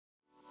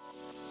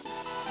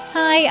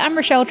Hi, I'm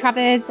Rochelle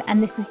Travers,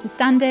 and this is the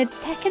Standards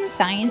Tech and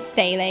Science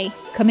Daily.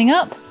 Coming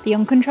up, the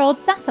uncontrolled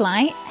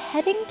satellite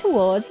heading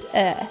towards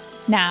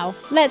Earth. Now,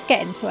 let's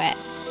get into it.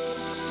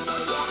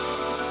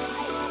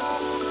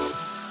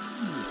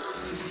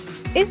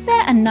 Is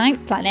there a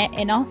ninth planet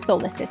in our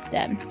solar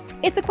system?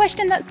 It's a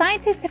question that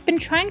scientists have been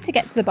trying to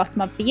get to the bottom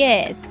of for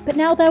years, but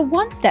now they're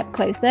one step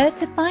closer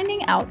to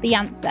finding out the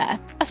answer.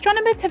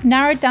 Astronomers have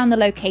narrowed down the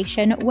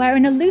location where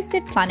an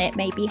elusive planet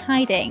may be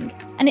hiding,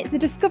 and it's a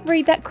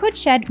discovery that could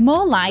shed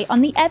more light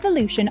on the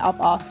evolution of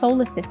our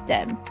solar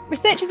system.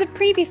 Researchers have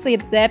previously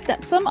observed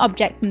that some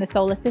objects in the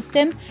solar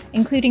system,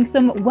 including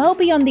some well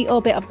beyond the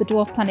orbit of the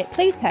dwarf planet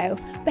Pluto,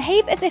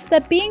 behave as if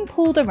they're being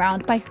pulled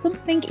around by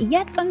something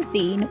yet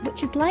unseen,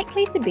 which is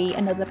likely to be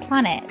another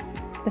planet.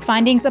 The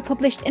findings are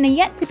published in a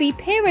yet-to-be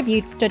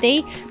peer-reviewed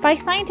study by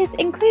scientists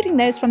including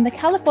those from the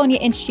California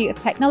Institute of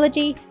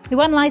Technology,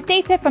 who analysed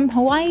data from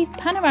Hawaii's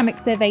Panoramic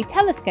Survey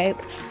telescope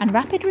and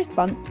rapid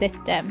response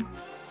system.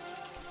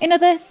 In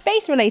other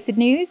space-related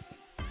news,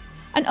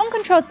 an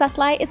uncontrolled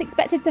satellite is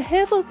expected to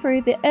hurtle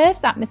through the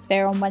Earth's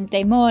atmosphere on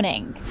Wednesday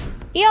morning.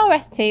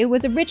 ERS-2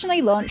 was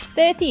originally launched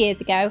 30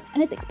 years ago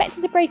and is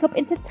expected to break up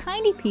into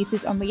tiny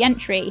pieces on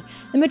re-entry,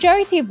 the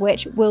majority of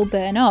which will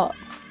burn up.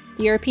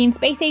 The European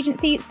Space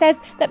Agency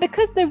says that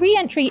because the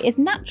re-entry is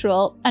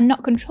natural and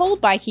not controlled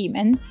by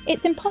humans,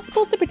 it's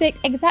impossible to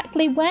predict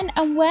exactly when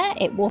and where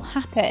it will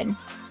happen.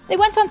 They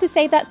went on to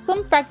say that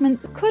some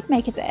fragments could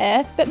make it to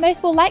Earth, but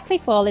most will likely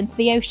fall into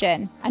the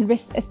ocean, and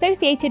risks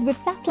associated with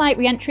satellite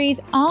re-entries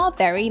are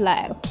very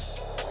low.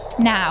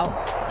 Now,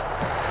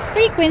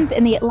 freak winds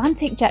in the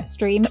Atlantic jet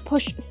stream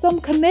pushed some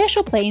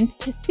commercial planes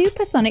to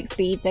supersonic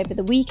speeds over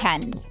the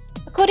weekend.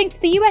 According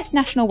to the US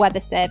National Weather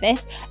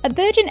Service, a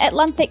Virgin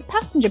Atlantic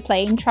passenger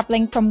plane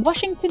travelling from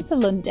Washington to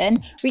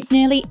London reached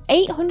nearly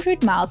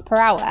 800 miles per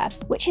hour,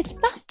 which is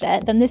faster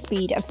than the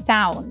speed of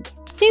sound.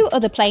 Two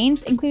other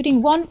planes,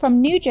 including one from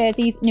New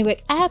Jersey's Newark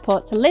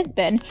Airport to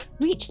Lisbon,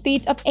 reached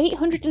speeds of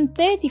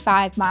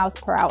 835 miles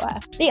per hour.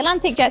 The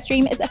Atlantic jet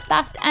stream is a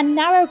fast and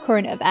narrow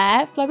current of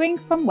air flowing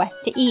from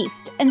west to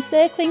east,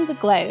 encircling the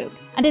globe,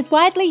 and is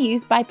widely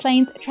used by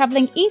planes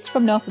travelling east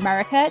from North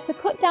America to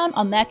cut down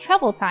on their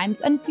travel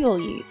times and fuel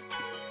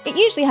use. It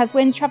usually has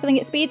winds travelling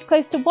at speeds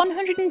close to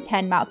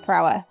 110 miles per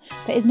hour,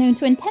 but is known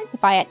to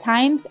intensify at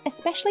times,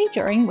 especially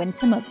during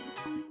winter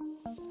months.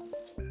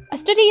 A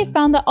study has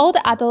found that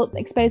older adults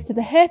exposed to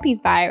the herpes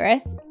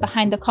virus,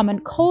 behind the common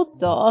cold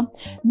sore,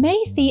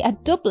 may see a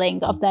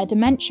doubling of their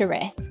dementia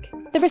risk.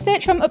 The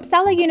research from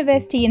Uppsala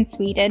University in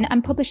Sweden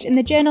and published in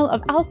the Journal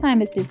of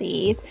Alzheimer's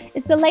Disease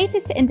is the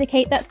latest to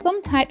indicate that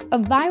some types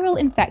of viral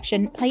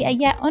infection play a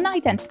yet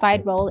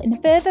unidentified role in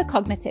further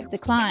cognitive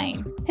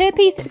decline.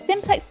 Herpes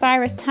simplex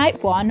virus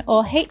type 1,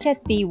 or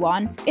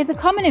HSV1, is a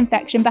common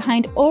infection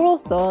behind oral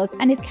sores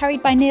and is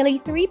carried by nearly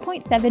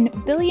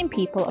 3.7 billion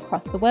people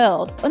across the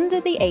world under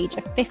the age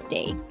of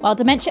 50, while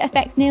dementia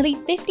affects nearly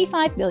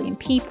 55 million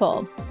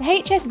people.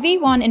 The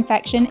HSV1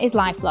 infection is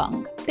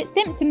lifelong, but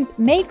symptoms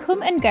may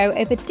come and go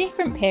over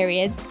different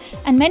periods,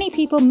 and many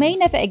people may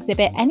never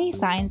exhibit any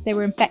signs they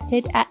were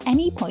infected at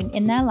any point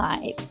in their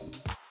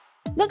lives.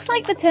 Looks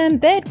like the term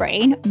bird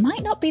brain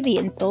might not be the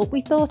insult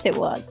we thought it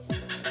was.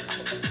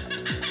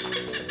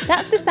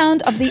 That's the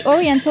sound of the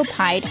Oriental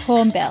pied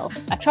hornbill,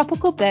 a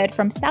tropical bird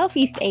from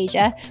Southeast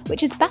Asia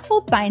which has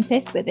baffled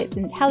scientists with its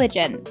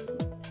intelligence.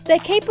 They're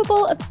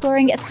capable of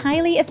scoring as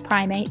highly as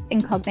primates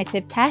in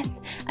cognitive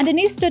tests, and a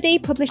new study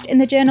published in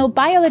the journal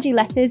Biology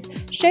Letters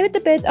showed the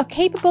birds are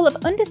capable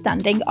of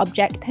understanding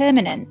object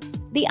permanence,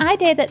 the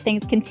idea that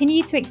things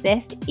continue to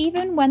exist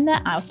even when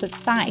they're out of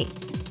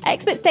sight.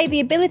 Experts say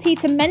the ability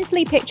to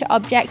mentally picture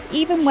objects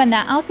even when they're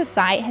out of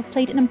sight has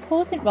played an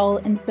important role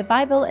in the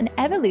survival and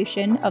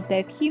evolution of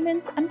both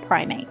humans and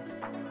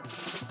primates.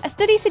 A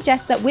study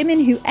suggests that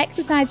women who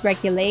exercise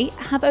regularly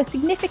have a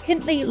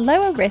significantly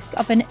lower risk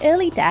of an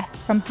early death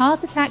from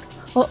heart attacks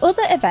or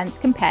other events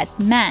compared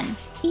to men,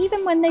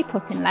 even when they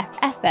put in less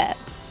effort.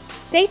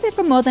 Data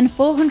from more than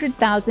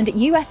 400,000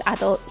 US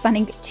adults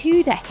spanning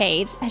 2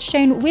 decades has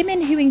shown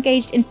women who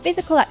engaged in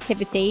physical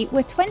activity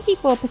were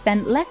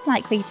 24% less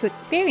likely to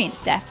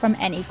experience death from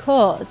any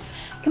cause,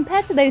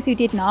 compared to those who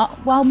did not,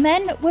 while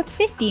men were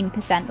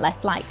 15%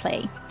 less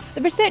likely.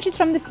 The researchers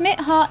from the Smith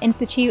Heart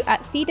Institute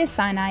at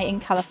Cedars-Sinai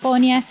in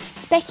California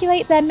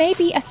speculate there may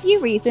be a few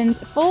reasons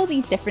for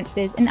these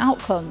differences in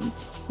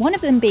outcomes, one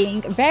of them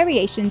being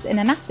variations in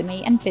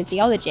anatomy and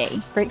physiology.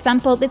 For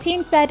example, the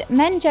team said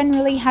men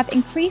generally have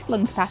increased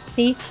lung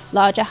capacity,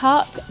 larger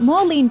hearts,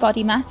 more lean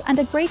body mass, and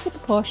a greater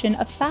proportion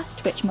of fast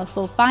twitch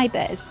muscle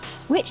fibers,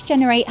 which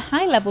generate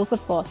high levels of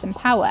force and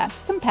power,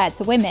 compared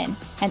to women.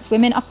 Hence,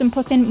 women often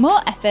put in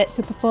more effort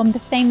to perform the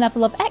same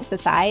level of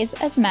exercise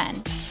as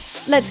men.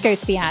 Let's go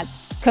to the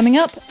ads. Coming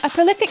up, a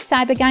prolific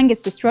cyber gang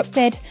is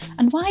disrupted,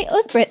 and why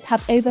us Brits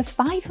have over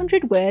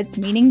 500 words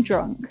meaning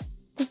drunk.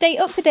 To stay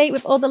up to date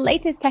with all the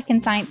latest tech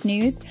and science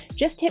news,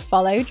 just hit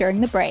follow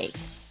during the break.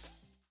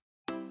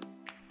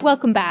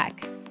 Welcome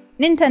back.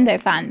 Nintendo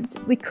fans,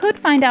 we could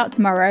find out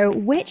tomorrow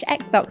which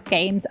Xbox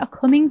games are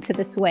coming to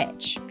the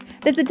Switch.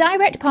 There's a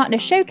direct partner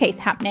showcase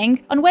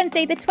happening on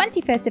Wednesday the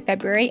 21st of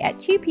February at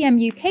 2 PM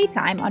UK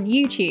time on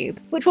YouTube,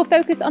 which will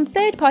focus on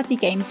third-party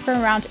games for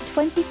around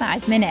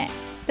 25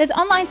 minutes. There's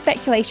online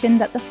speculation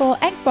that the 4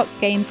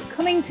 Xbox games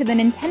coming to the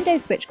Nintendo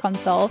Switch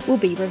console will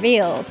be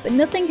revealed, but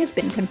nothing has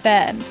been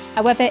confirmed.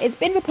 However, it's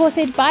been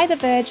reported by The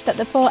Verge that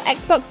the 4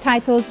 Xbox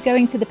titles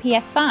going to the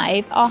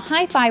PS5 are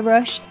Hi-Fi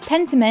Rush,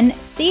 Pentiment,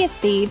 Sea of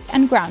Thieves,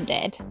 and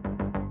Grounded.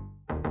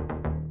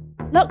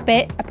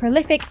 Lockbit, a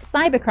prolific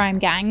cybercrime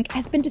gang,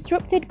 has been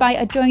disrupted by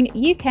a joint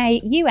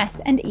UK, US,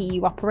 and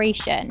EU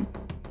operation.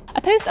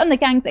 A post on the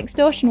gang's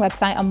extortion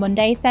website on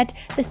Monday said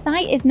the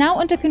site is now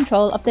under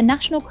control of the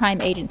National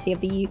Crime Agency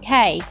of the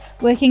UK,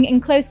 working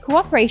in close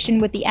cooperation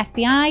with the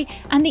FBI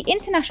and the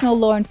International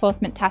Law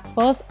Enforcement Task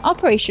Force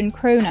Operation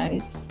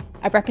Kronos.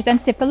 A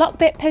representative for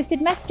Lockbit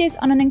posted messages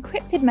on an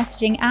encrypted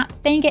messaging app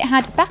saying it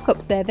had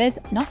backup servers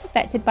not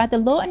affected by the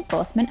law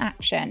enforcement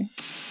action.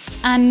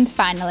 And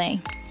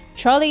finally,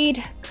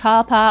 trolleyed,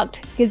 car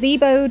parked,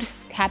 gazeboed,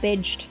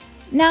 cabbaged.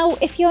 Now,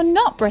 if you're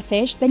not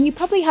British, then you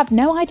probably have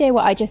no idea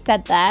what I just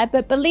said there,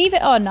 but believe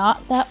it or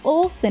not, they're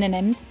all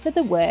synonyms for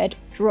the word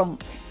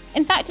drunk.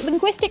 In fact,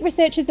 linguistic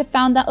researchers have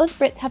found that us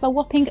Brits have a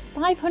whopping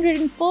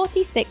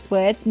 546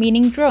 words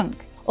meaning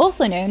drunk,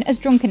 also known as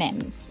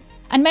drunkonyms.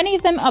 And many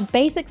of them are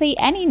basically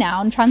any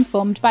noun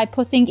transformed by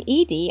putting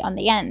ed on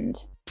the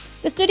end.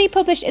 The study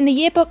published in the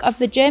Yearbook of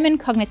the German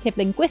Cognitive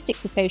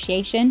Linguistics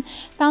Association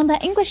found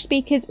that English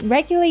speakers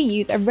regularly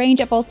use a range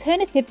of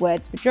alternative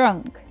words for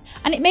drunk.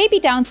 And it may be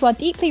down to our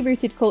deeply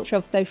rooted culture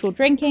of social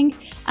drinking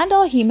and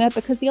our humour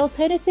because the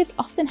alternatives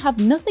often have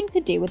nothing to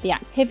do with the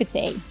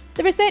activity.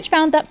 The research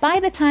found that by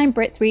the time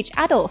Brits reach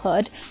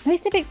adulthood,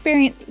 most have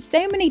experienced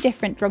so many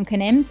different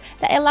drunkonyms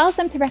that it allows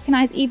them to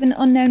recognise even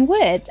unknown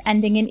words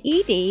ending in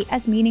ed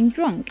as meaning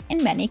drunk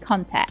in many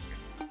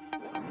contexts.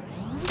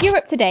 You're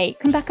up to date.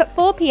 Come back at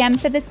 4 PM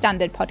for the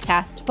Standard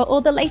podcast for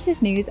all the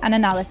latest news and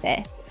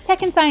analysis.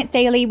 Tech and Science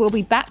Daily will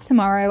be back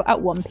tomorrow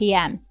at 1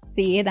 PM.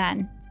 See you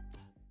then.